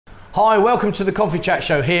Hi, welcome to the Coffee Chat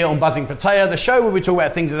Show here on Buzzing Pattaya, the show where we talk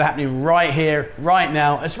about things that are happening right here, right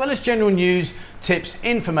now, as well as general news, tips,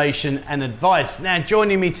 information and advice. Now,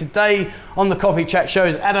 joining me today on the Coffee Chat Show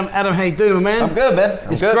is Adam. Adam, how you doing, man? I'm good, man.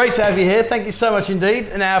 It's great to have you here. Thank you so much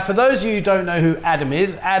indeed. Now, for those of you who don't know who Adam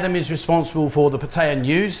is responsible for the Pattaya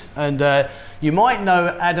News, and you might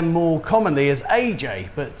know Adam more commonly as AJ,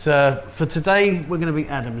 but for today, we're going to be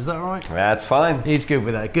Adam. Is that all right? That's fine. He's good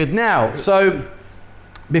with that. Good. Now, so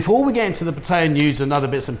before we get into the Pattaya News and other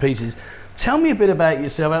bits and pieces, tell me a bit about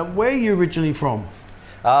yourself. Where are you originally from?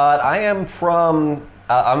 I am from,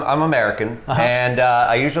 I'm American, and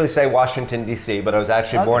I usually say Washington, D.C., but I was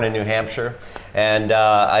actually born in New Hampshire, and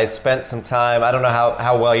I spent some time, I don't know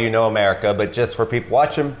how well you know America, but just for people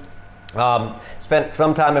watching, spent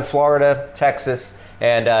some time in Florida, Texas,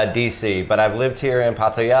 and D.C., but I've lived here in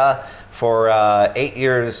Pattaya for 8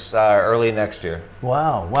 years early next year.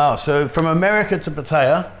 Wow. So from America to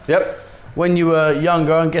Pattaya. Yep. When you were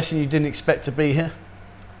younger, I'm guessing you didn't expect to be here?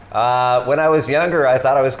 When I was younger, I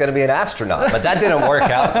thought I was going to be an astronaut, but that didn't work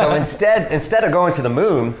out. So instead of going to the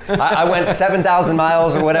moon, I went 7,000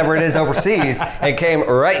 miles or whatever it is overseas and came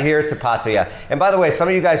right here to Pattaya. And by the way, some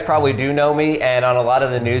of you guys probably do know me, and on a lot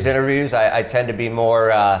of the news interviews, I tend to be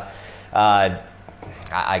more,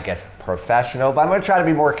 I guess, professional, but I'm going to try to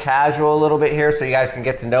be more casual a little bit here so you guys can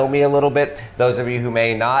get to know me a little bit, those of you who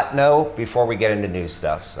may not know, before we get into news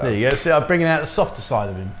stuff. So. There you go. See, I'm bringing out the softer side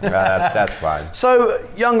of him. That's fine. So,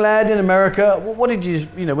 young lad in America, what did you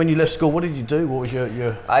when you left school, what did you do? What was your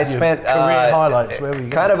career highlights? Where were you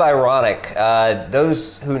kind of ironic.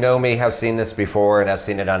 Those who know me have seen this before and have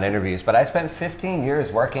seen it on interviews, but I spent 15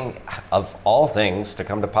 years working, of all things, to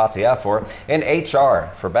come to Pattaya in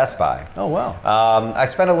HR for Best Buy. Oh, wow. I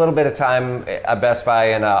spent a little bit of time at Best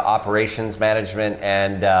Buy in operations management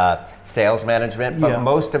and sales management, but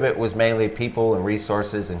most of it was mainly people and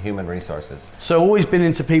resources and human resources. So always been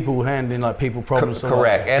into people, handling like people problems.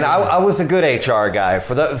 Correct. And I was a good HR guy.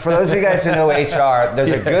 For those of you guys who know HR,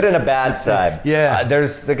 there's a good and a bad side. Yeah.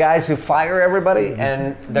 There's the guys who fire everybody,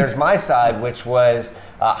 and there's my side, which was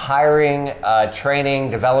hiring, training,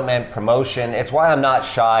 development, promotion. It's why I'm not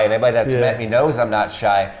shy. Anybody that's met me knows I'm not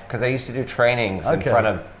shy, because I used to do trainings in front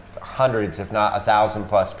of hundreds, if not 1,000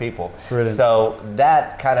 plus people. Brilliant. So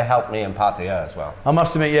that kind of helped me in Pattaya as well. I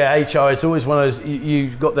must admit, HR, it's always one of those,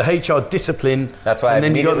 you've got the HR discipline, that's why, and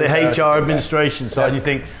then you've got the HR administration side, and you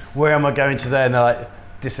think, where am I going to there? And they're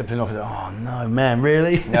like, discipline officer. Oh no, man,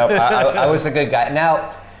 really? No, I was a good guy.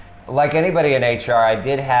 Now, like anybody in HR, I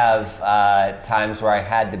did have times where I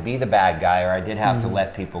had to be the bad guy, or I did have to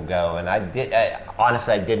let people go, and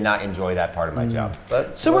honestly, I did not enjoy that part of my job.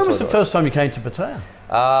 But so when was the first time you came to Pattaya?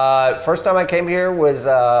 First time I came here was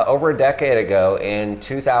over a decade ago in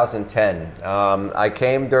 2010. I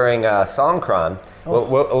came during Songkran.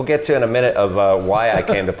 We'll get to in a minute of why I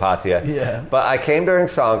came to Pattaya. Yeah. But I came during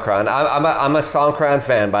Songkran. I'm a Songkran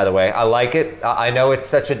fan, by the way. I like it. I know it's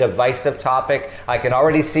such a divisive topic. I can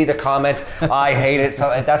already see the comments. I hate it.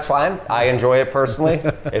 So that's fine. I enjoy it personally.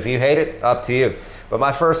 If you hate it, up to you. But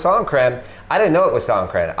my first Songkran, I didn't know it was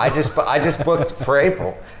Songkran. I just booked for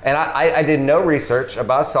April, and I did no research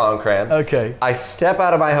about Songkran. Okay. I step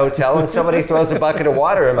out of my hotel and somebody throws a bucket of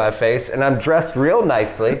water in my face, and I'm dressed real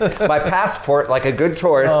nicely. My passport, like a good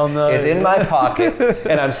tourist, is in my pocket,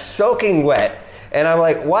 and I'm soaking wet. And I'm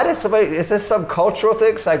like, why did somebody? Is this some cultural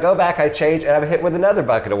thing? So I go back, I change, and I'm hit with another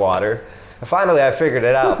bucket of water. And finally, I figured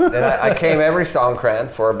it out, and I came every Songkran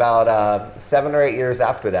for about 7 or 8 years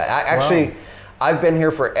after that. I've been here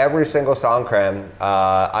for every single Songkran,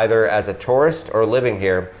 either as a tourist or living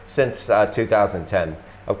here since 2010.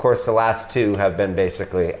 Of course, the last two have been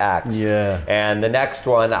basically acts. Yeah. And the next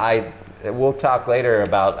one, we'll talk later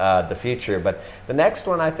about the future, but the next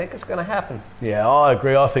one I think is going to happen. Yeah, I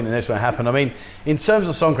agree. I think the next one will happen. I mean, in terms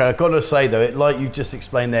of Songkran, I've got to say though, like you just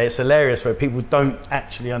explained there, it's hilarious where people don't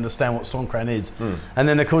actually understand what Songkran is. And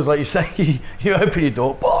then of course, like you say, you open your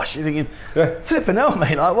door, bosh, you're thinking, flipping hell,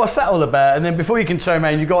 mate, like, what's that all about? And then before you can turn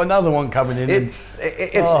around, you've got another one coming in. It's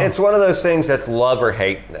one of those things that's love or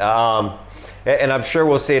hate. And I'm sure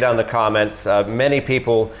we'll see it on the comments. Many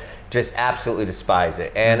people just absolutely despise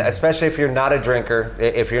it. And especially if you're not a drinker,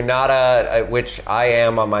 if you're not which I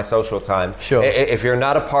am on my social time. Sure. If you're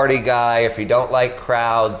not a party guy, if you don't like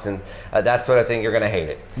crowds and that sort of thing, you're gonna hate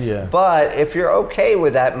it. Yeah. But if you're okay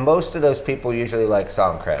with that, most of those people usually like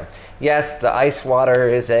Songkran. Yes, the ice water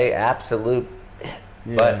is a absolute,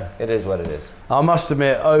 but it is what it is. I must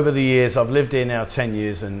admit, over the years, I've lived here now 10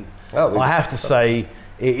 years, and I have to say,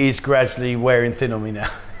 it is gradually wearing thin on me now.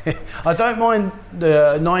 I don't mind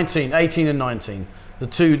the 18 and 19, the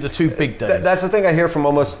two big days. That's the thing I hear from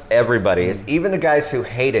almost everybody is even the guys who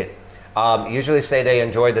hate it usually say they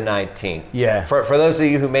enjoy the 19th. Yeah. For those of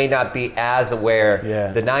you who may not be as aware,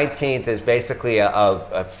 Yeah. the 19th is basically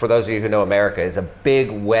for those of you who know America, is a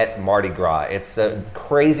big wet Mardi Gras. It's the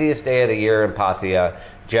craziest day of the year in Pattaya,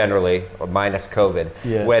 generally, minus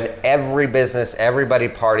COVID, when every business, everybody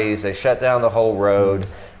parties, they shut down the whole road.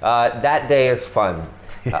 That day is fun.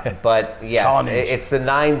 But yes, it's the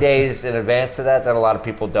 9 days in advance of that a lot of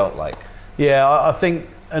people don't like. Yeah, I think,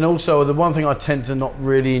 and also the one thing I tend to not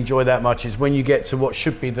really enjoy that much is when you get to what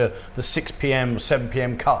should be the 6 p.m., 7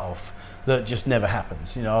 p.m. cutoff, that just never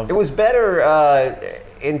happens. You know, it was better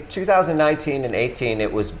in 2019 and 18.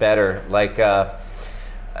 It was better. Like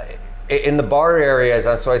in the bar areas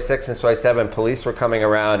on Soy 6 and Soy 7, police were coming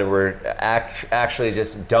around and were actually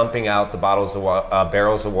just dumping out the barrels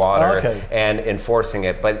of water and enforcing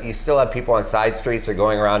it. But you still have people on side streets or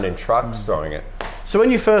going around in trucks throwing it. So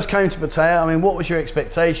when you first came to Pattaya, I mean, what was your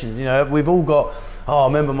expectations? You know, we've all got, I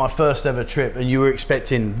remember my first ever trip and you were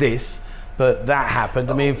expecting this, but that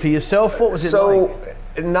happened. I mean, for yourself, what was it like?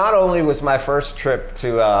 Not only was my first trip to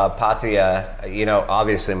Pattaya, you know,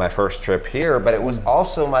 obviously my first trip here, but it was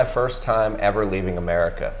also my first time ever leaving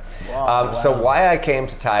America. Wow. So why I came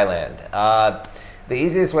to Thailand? The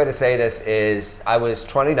easiest way to say this is I was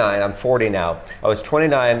 29, I'm 40 now. I was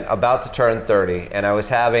 29, about to turn 30, and I was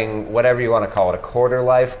having whatever you want to call it, a quarter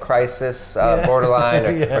life crisis, borderline,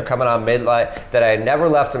 or coming on midlife, that I had never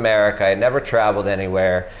left America, I had never traveled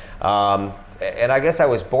anywhere. And I guess I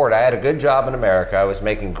was bored. I had a good job in America. I was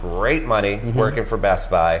making great money working for Best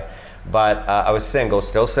Buy, but I was single,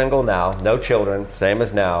 still single now, no children, same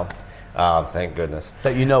as now. Thank goodness.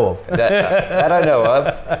 That you know of. that I know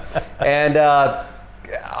of. And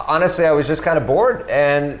honestly, I was just kind of bored.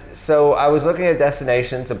 And so I was looking at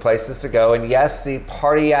destinations and places to go. And yes, the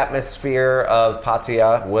party atmosphere of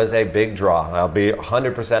Pattaya was a big draw. I'll be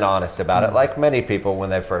 100% honest about it, like many people when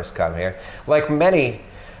they first come here. Like many,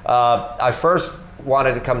 I first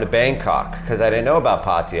wanted to come to Bangkok because I didn't know about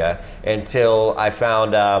Pattaya until I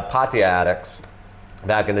found Pattaya Addicts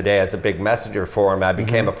back in the day as a big messenger forum. I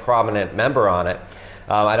became a prominent member on it.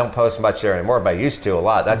 I don't post much there anymore, but I used to a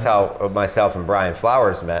lot. That's how myself and Brian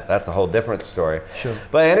Flowers met. That's a whole different story. Sure.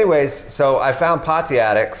 But anyways, so I found Pattaya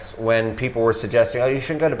Addicts when people were suggesting, oh, you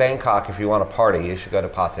shouldn't go to Bangkok if you want to party. You should go to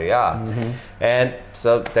Pattaya. And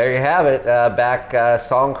so there you have it. Back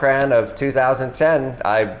Songkran of 2010,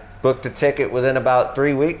 I booked a ticket within about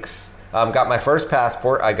 3 weeks. Got my first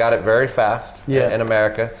passport. I got it very fast in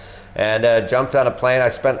America. And jumped on a plane. I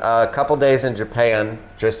spent a couple days in Japan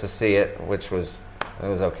just to see it, which was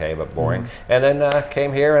okay, but boring. And then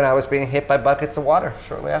came here, and I was being hit by buckets of water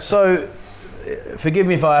shortly after. So, forgive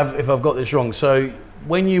me if I've got this wrong. So,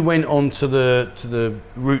 when you went on to the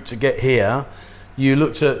route to get here, you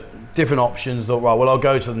looked at different options. Thought, right, well, I'll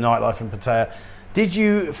go to the nightlife in Pattaya. Did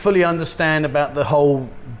you fully understand about the whole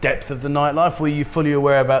depth of the nightlife? Were you fully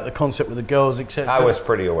aware about the concept with the girls, etc.? I was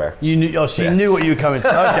pretty aware. You knew, so you knew what you were coming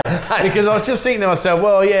to. Okay. Because I was just thinking to myself,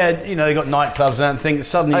 well, yeah, you know, they got nightclubs and that, and think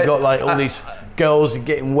suddenly you got like all these girls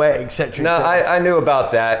getting wet, etc. No, I knew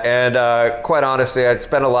about that, and quite honestly, I'd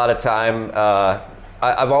spent a lot of time.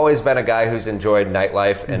 I've always been a guy who's enjoyed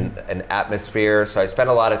nightlife and atmosphere, so I spent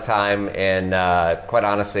a lot of time in, quite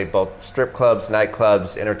honestly, both strip clubs,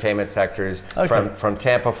 nightclubs, entertainment sectors, from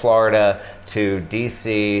Tampa, Florida, to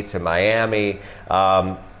DC, to Miami.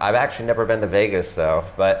 I've actually never been to Vegas, though,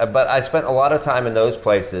 but I spent a lot of time in those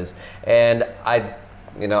places, and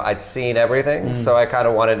I'd seen everything, so I kind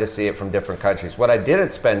of wanted to see it from different countries. What I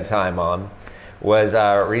didn't spend time on was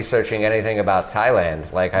researching anything about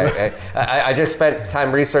Thailand. Like I just spent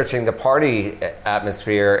time researching the party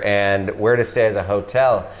atmosphere and where to stay as a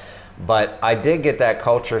hotel. But I did get that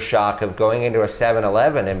culture shock of going into a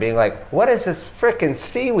 7-Eleven and being like, what is this frickin'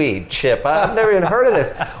 seaweed chip? I've never even heard of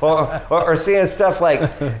this. Or seeing stuff like,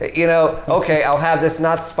 okay, I'll have this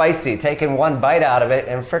not spicy, taking one bite out of it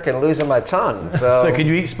and frickin' losing my tongue. So can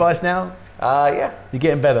you eat spice now? Yeah. You're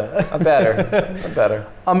getting better. I'm better.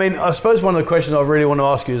 I mean, I suppose one of the questions I really want to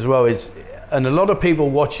ask you as well is, and a lot of people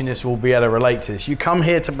watching this will be able to relate to this. You come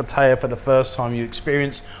here to Pattaya for the first time, you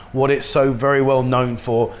experience what it's so very well known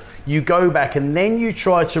for. You go back and then you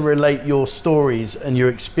try to relate your stories and your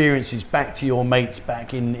experiences back to your mates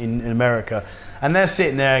back in America. And they're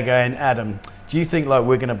sitting there going, Adam, do you think like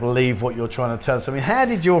we're going to believe what you're trying to tell us? I mean, how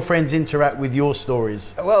did your friends interact with your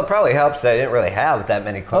stories? Well, it probably helps that I didn't really have that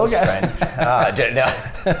many close friends.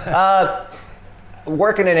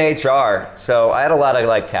 Working in HR, so I had a lot of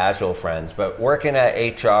like casual friends, but working at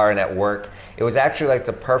HR and at work, it was actually like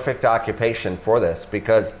the perfect occupation for this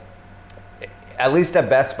because at least at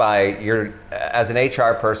Best Buy, you're as an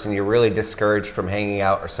HR person, you're really discouraged from hanging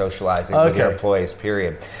out or socializing with your employees,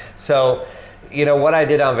 period. So, what I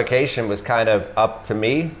did on vacation was kind of up to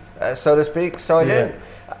me, so to speak. So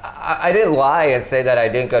I didn't lie and say that I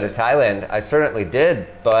didn't go to Thailand. I certainly did,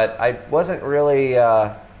 but I wasn't really,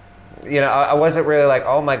 I wasn't really like,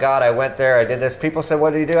 oh my God, I went there, I did this. People said,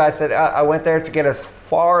 what did you do? I said, I went there to get as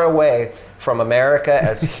far away from America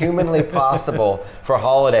as humanly possible for a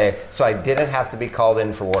holiday, so I didn't have to be called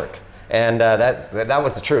in for work. And that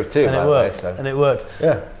was the truth too. And it worked. And it worked.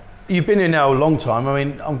 Yeah. You've been here now a long time. I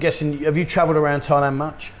mean, I'm guessing, have you traveled around Thailand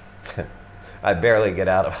much? I barely get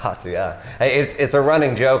out of Pattaya. It's a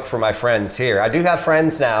running joke for my friends here. I do have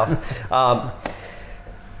friends now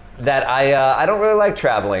that I don't really like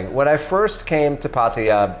traveling. When I first came to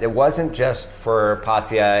Pattaya, it wasn't just for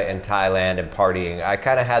Pattaya and Thailand and partying. I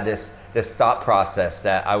kind of had this thought process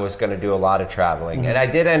that I was going to do a lot of traveling. Mm-hmm. And I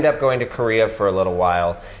did end up going to Korea for a little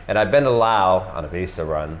while. And I've been to Laos on a visa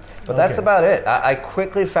run. But that's about it. I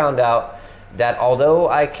quickly found out that although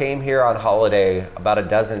I came here on holiday about a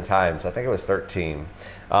dozen times, I think it was 13,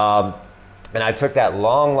 and I took that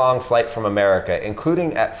long flight from America,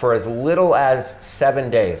 including for as little as 7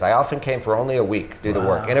 days. I often came for only a week due to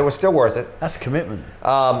work, and it was still worth it. That's commitment.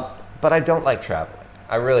 But I don't like traveling.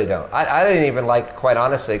 I really don't. I didn't even like, quite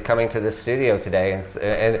honestly, coming to this studio today, and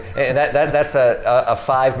that's a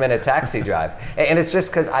 5-minute taxi drive. And it's just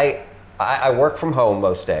because I work from home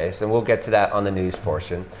most days, and we'll get to that on the news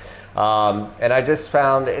portion. And I just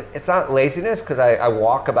found it's not laziness, because I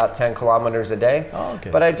walk about 10 kilometers a day. Oh, okay.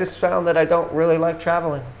 But I just found that I don't really like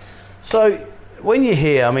traveling. So when you're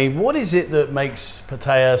here, I mean, what is it that makes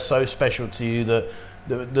Pattaya so special to you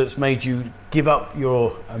that's made you give up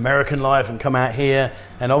your American life and come out here?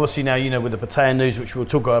 And obviously now, with the Pattaya news, which we'll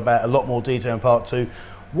talk about a lot more detail in part 2,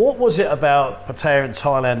 what was it about Pattaya and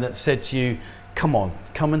Thailand that said to you, come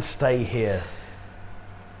and stay here?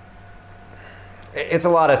 It's a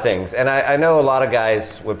lot of things, and I know a lot of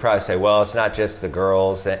guys would probably say, well, it's not just the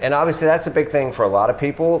girls, and obviously that's a big thing for a lot of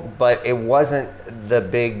people, but it wasn't the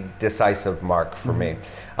big decisive mark for me.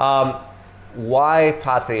 Why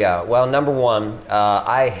Pattaya? Well, number one,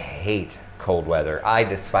 I hate cold weather. I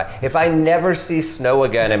despise. If I never see snow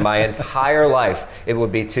again in my entire life, it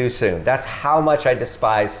would be too soon. That's how much I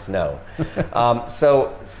despise snow.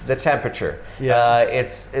 So the temperature,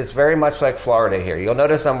 it's very much like Florida here. You'll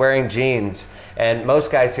notice I'm wearing jeans. And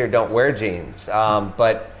most guys here don't wear jeans,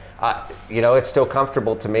 but it's still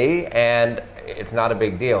comfortable to me, and it's not a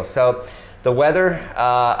big deal. So the weather,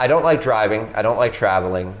 I don't like driving. I don't like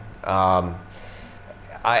traveling.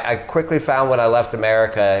 I quickly found when I left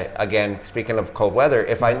America, again, speaking of cold weather,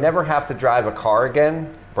 if I never have to drive a car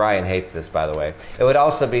again, Brian hates this, by the way, it would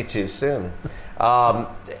also be too soon.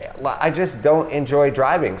 I just don't enjoy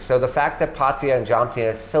driving. So the fact that Pattaya and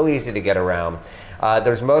Jomtien, it's so easy to get around.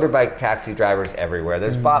 There's motorbike taxi drivers everywhere.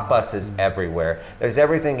 There's bot buses everywhere. There's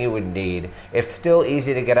everything you would need. It's still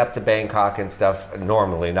easy to get up to Bangkok and stuff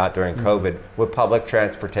normally, not during COVID, with public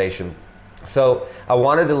transportation. So I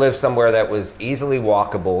wanted to live somewhere that was easily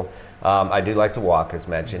walkable. I do like to walk, as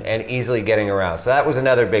mentioned, and easily getting around. So that was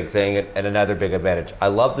another big thing and another big advantage. I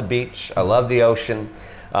love the beach. I love the ocean.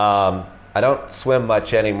 I don't swim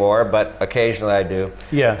much anymore, but occasionally I do.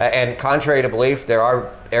 Yeah. And contrary to belief, there are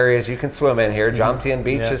areas you can swim in here. Jomtien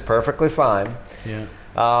Beach is perfectly fine.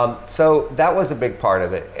 Yeah. So that was a big part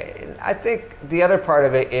of it. I think the other part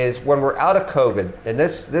of it is when we're out of COVID, and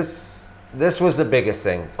this was the biggest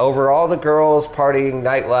thing. Over all the girls, partying,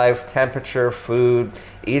 nightlife, temperature, food,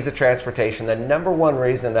 ease of transportation, the number one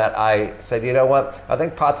reason that I said, you know what, I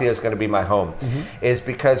think Pattaya is going to be my home, is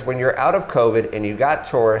because when you're out of COVID and you got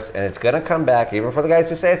tourists and it's going to come back, even for the guys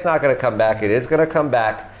who say it's not going to come back, it is going to come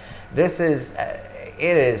back.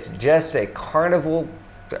 It is just a carnival,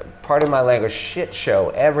 pardon my language, shit show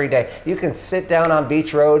every day. You can sit down on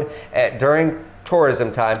Beach Road during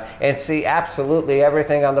tourism time and see absolutely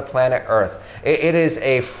everything on the planet Earth. It is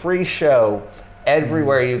a free show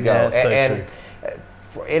everywhere you go. And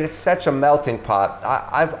it is such a melting pot.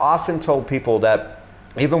 I've often told people that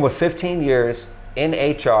even with 15 years in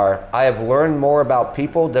HR, I have learned more about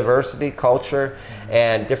people, diversity, culture,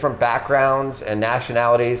 and different backgrounds and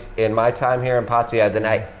nationalities in my time here in Pattaya than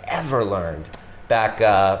I ever learned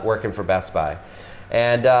back working for Best Buy.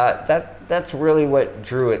 And that's really what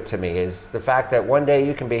drew it to me, is the fact that one day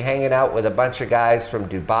you can be hanging out with a bunch of guys from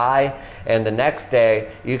Dubai, and the next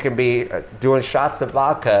day you can be doing shots of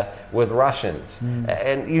vodka with Russians.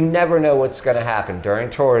 And you never know what's going to happen during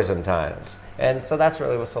tourism times. And so that's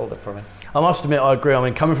really what sold it for me. I must admit, I agree. I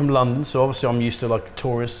mean, coming from London, so obviously I'm used to like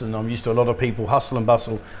tourists, and I'm used to a lot of people, hustle and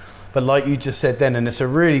bustle. But like you just said then, and it's a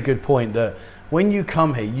really good point, that when you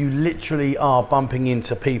come here, you literally are bumping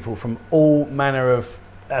into people from all manner of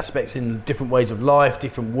aspects in different ways of life,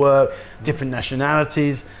 different work, different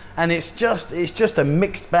nationalities, and it's just a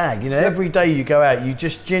mixed bag. Every day you go out, you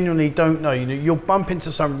just genuinely don't know. You'll bump into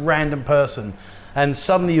some random person, and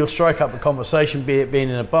suddenly you'll strike up a conversation, be it being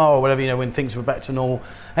in a bar or whatever, when things were back to normal,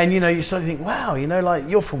 and you suddenly think, wow, like,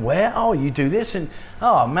 you're from where? Oh, you do this, and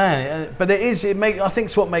oh man. But I think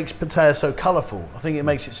it's what makes Pattaya so colourful. I think it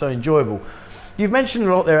makes it so enjoyable. You've mentioned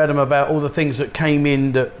a lot there, Adam, about all the things that came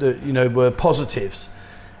in that were positives.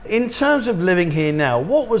 In terms of living here now,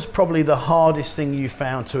 what was probably the hardest thing you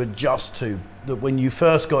found to adjust to, that when you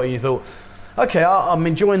first got here, you thought, okay, I'm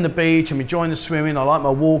enjoying the beach, I'm enjoying the swimming, I like my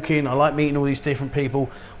walking, I like meeting all these different people.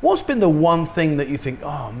 What's been the one thing that you think,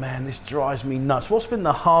 oh man, this drives me nuts? What's been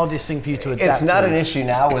the hardest thing for you to adapt to? It's not an issue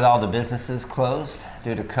now with all the businesses closed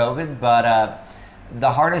due to COVID, but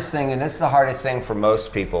the hardest thing, and this is the hardest thing for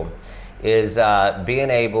most people, is being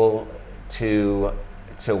able to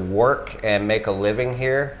work and make a living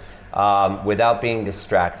here without being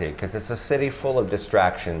distracted, because it's a city full of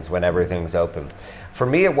distractions when everything's open. For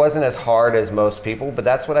me, it wasn't as hard as most people, but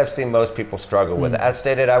that's what I've seen most people struggle with. As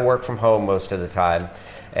stated, I work from home most of the time,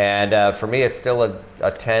 and for me, it's still a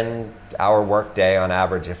 10-hour work day on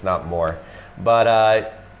average, if not more.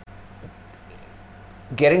 But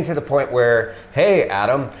getting to the point where, hey,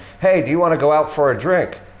 Adam, hey, do you want to go out for a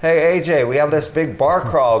drink? Hey, AJ, we have this big bar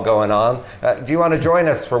crawl going on. Do you want to join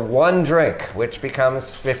us for one drink, which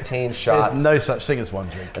becomes 15 shots? There's no such thing as one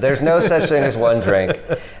drink. There's no such thing as one drink.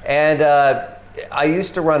 And I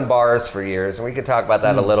used to run bars for years, and we could talk about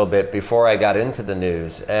that a little bit before I got into the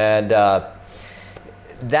news. And that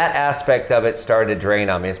aspect of it started to drain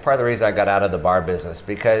on me. It's part of the reason I got out of the bar business,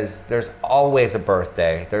 because there's always a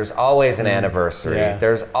birthday. There's always an anniversary. Yeah.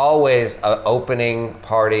 There's always an opening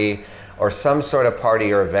party or some sort of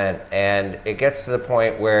party or event, and it gets to the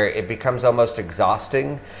point where it becomes almost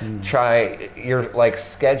exhausting. You're like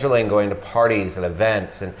scheduling going to parties and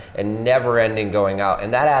events and never ending going out,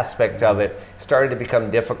 and that aspect of it started to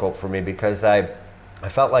become difficult for me, because I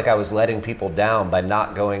felt like I was letting people down by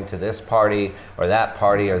not going to this party or that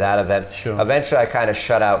event. Sure. Eventually I kind of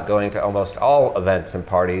shut out going to almost all events and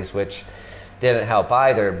parties, which didn't help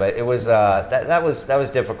either, but it was that was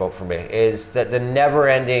difficult for me, is that the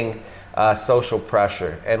never-ending social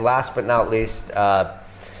pressure. And last but not least, I'm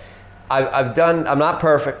not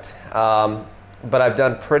perfect, but I've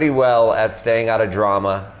done pretty well at staying out of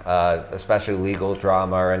drama, especially legal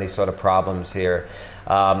drama or any sort of problems here.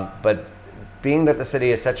 But being that the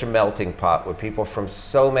city is such a melting pot with people from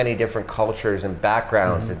so many different cultures and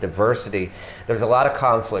backgrounds and diversity, there's a lot of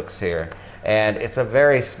conflicts here. And it's a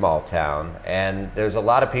very small town, and there's a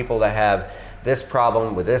lot of people that have this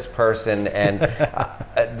problem with this person, and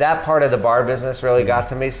that part of the bar business really got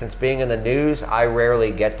to me. Since being in the news, I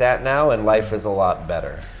rarely get that now, and life is a lot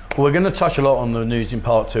better. Well, we're going to touch a lot on the news in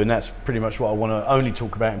part 2, and that's pretty much what I want to only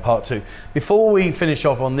talk about in part 2. Before we finish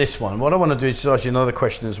off on this one, what I want to do is ask you another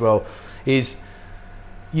question as well. Is,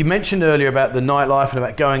 you mentioned earlier about the nightlife and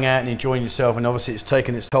about going out and enjoying yourself, and obviously it's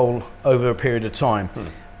taken its toll over a period of time.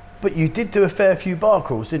 But you did do a fair few bar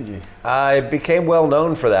crawls, didn't you? I became well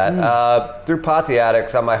known for that. Through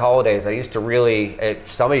Pattaya on my holidays, I used to really,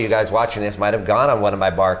 some of you guys watching this might have gone on one of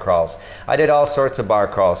my bar crawls. I did all sorts of bar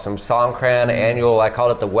crawls, some Songkran annual, I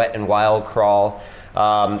called it the Wet and Wild Crawl.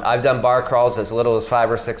 I've done bar crawls as little as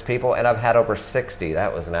 5 or 6 people, and I've had over 60.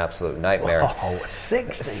 That was an absolute nightmare. Oh,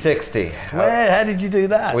 60? 60. How did you do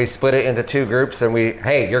that? We split it into 2 groups, and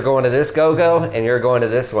hey, you're going to this go-go, and you're going to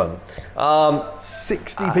this one.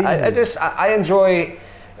 60 people? I enjoy,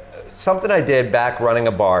 something I did back running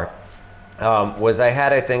a bar was I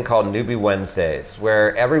had a thing called Newbie Wednesdays,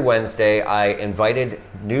 where every Wednesday I invited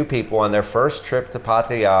new people on their first trip to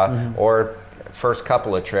Pattaya or first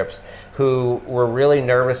couple of trips who were really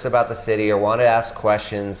nervous about the city or wanted to ask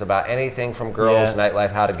questions about anything from girls,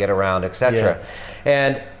 nightlife, how to get around, etc.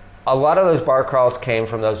 And a lot of those bar crawls came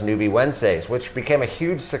from those Newbie Wednesdays, which became a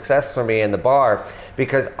huge success for me in the bar,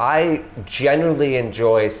 because I genuinely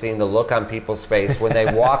enjoy seeing the look on people's face when they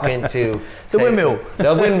walk into the windmill.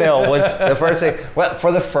 The windmill was the first thing,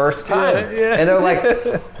 for the first time. And they're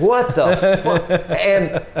like, what the fuck?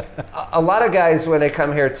 And a lot of guys, when they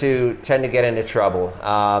come here, tend to get into trouble,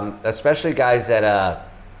 especially guys that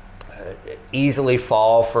easily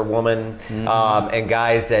fall for women, and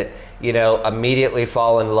guys that immediately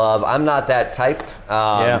fall in love. I'm not that type,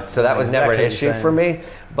 so that was never an issue for me,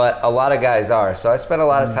 but a lot of guys are. So I spent a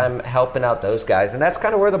lot of time helping out those guys, and that's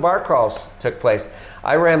kind of where the bar crawls took place.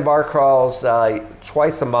 I ran bar crawls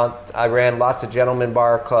twice a month. I ran lots of gentleman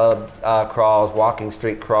bar club crawls, walking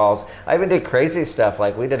street crawls. I even did crazy stuff,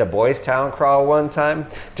 like we did a Boys Town crawl one time,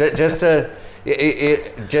 just to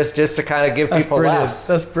kind of give people laughs.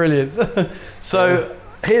 That's brilliant. So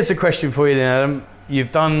here's a question for you then, Adam.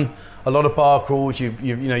 You've done a lot of bar crawls. You've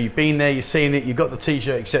been there. You've seen it. You've got the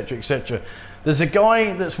T-shirt, etc., etc. There's a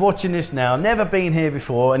guy that's watching this now, never been here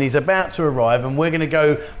before, and he's about to arrive, and we're going to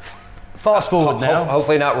go fast forward now.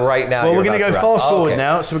 Hopefully not right now. Well, we're going to go fast forward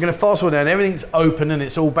now. So we're going to fast forward now, and everything's open, and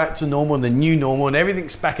it's all back to normal, and the new normal, and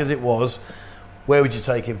everything's back as it was. Where would you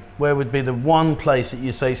take him? Where would be the one place that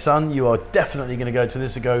you say, son, you are definitely going to go to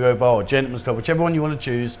this go-go bar or gentleman's club, whichever one you want to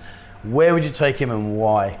choose. Where would you take him and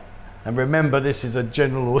why? And remember, this is a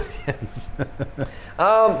general audience.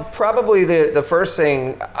 Probably the first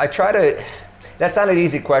thing, that's not an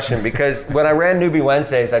easy question, because when I ran Newbie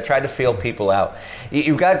Wednesdays, I tried to feel people out.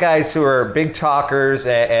 You've got guys who are big talkers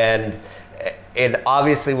and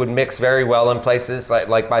obviously would mix very well in places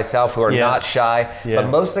like myself, who are not shy. But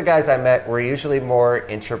most of the guys I met were usually more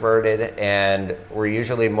introverted and were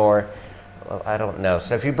usually more, well, I don't know.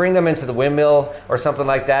 So if you bring them into the windmill or something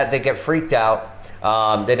like that, they get freaked out.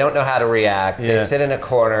 They don't know how to react. They sit in a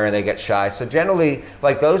corner and they get shy. So generally,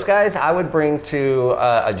 like those guys, I would bring to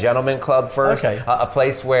a gentleman club first, a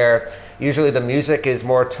place where usually the music is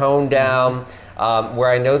more toned down,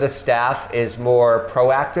 where I know the staff is more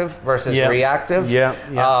proactive versus reactive.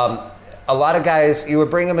 A lot of guys, you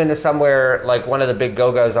would bring them into somewhere like one of the big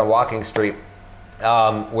go-go's on Walking Street,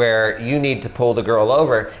 where you need to pull the girl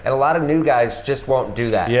over, and a lot of new guys just won't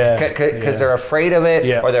do that because they're afraid of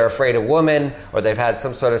it, or they're afraid of women, or they've had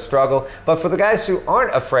some sort of struggle. But for the guys who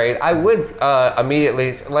aren't afraid, I would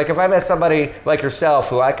immediately, like if I met somebody like yourself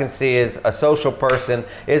who I can see is a social person,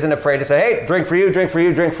 isn't afraid to say, hey, drink for you, drink for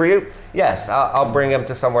you, drink for you, yes, I'll bring them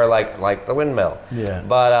to somewhere like the windmill.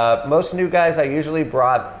 But most new guys I usually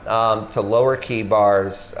brought to lower key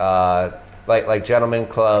bars, like gentlemen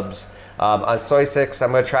clubs. On Soy 6,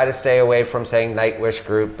 I'm going to try to stay away from saying Nightwish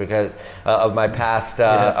group because of my past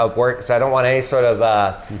of work. So I don't want any sort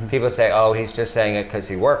of people say, oh, he's just saying it because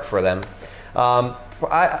he worked for them. A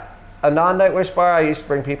non-Nightwish bar, I used to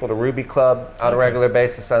bring people to Ruby Club on a regular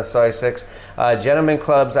basis on Soy 6. Gentlemen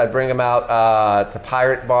clubs, I'd bring them out to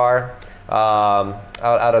Pirate Bar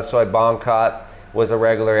out of Soy Bongkot was a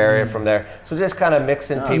regular area from there. So just kind of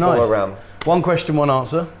mixing people around. One question, one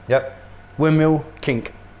answer. Yep. Windmill,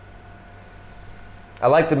 kink. I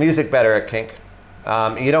like the music better at Kink.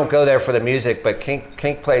 You don't go there for the music, but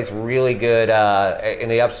Kink plays really good in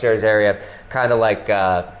the upstairs area, kind of like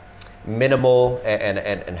minimal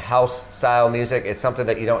and house style music. It's something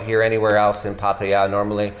that you don't hear anywhere else in Pattaya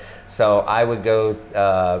normally. So I would go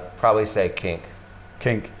probably say Kink.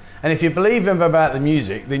 Kink. And if you believe him about the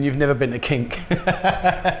music, then you've never been to Kink.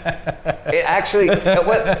 It actually,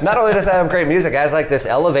 not only does it have great music, it has like this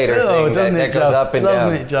elevator thing that goes up and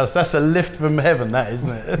down. Doesn't it just? That's a lift from heaven, that,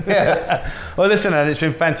 isn't it? Yes. Well, listen, Adam, it's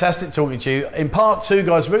been fantastic talking to you. In part 2,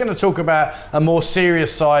 guys, we're going to talk about a more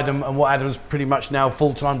serious side and what Adam's pretty much now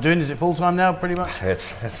full-time doing. Is it full-time now, pretty much?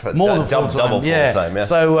 It's more than full-time. Double full-time, yeah.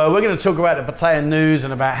 So we're going to talk about the Pattaya news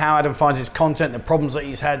and about how Adam finds his content, the problems that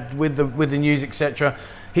he's had with the news, etc.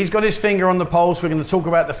 He's got his finger on the pulse. We're going to talk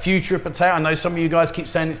about the future of Pattaya. I know some of you guys keep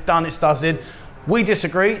saying it's done, it's dusted. We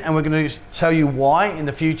disagree, and we're going to tell you why in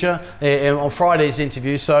the future on Friday's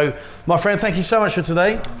interview. So, my friend, thank you so much for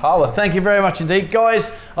today. Holla. Thank you very much indeed. Guys,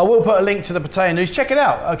 I will put a link to the Pattaya news. Check it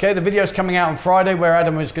out, okay? The video's coming out on Friday where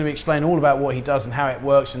Adam is going to explain all about what he does and how it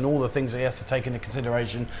works and all the things that he has to take into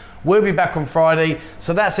consideration. We'll be back on Friday.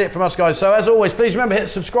 So that's it from us, guys. So as always, please remember, hit the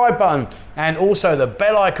subscribe button and also the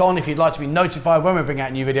bell icon if you'd like to be notified when we bring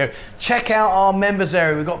out a new video. Check out our members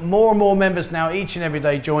area. We've got more and more members now each and every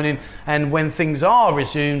day joining. And when things are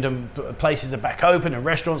resumed and places are back open and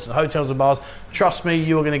restaurants and hotels and bars, trust me,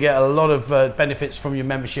 you are going to get a lot of benefits from your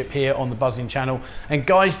membership here on the Buzzing channel. And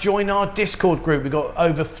guys, join our Discord group. We've got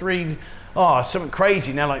over something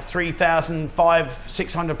crazy now, like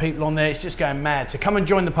 3,500-600 people on there. It's just going mad. So come and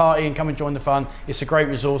join the party and come and join the fun. It's a great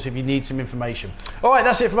resource if you need some information. All right,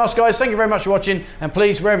 that's it from us, guys. Thank you very much for watching. And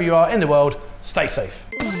please, wherever you are in the world, stay safe.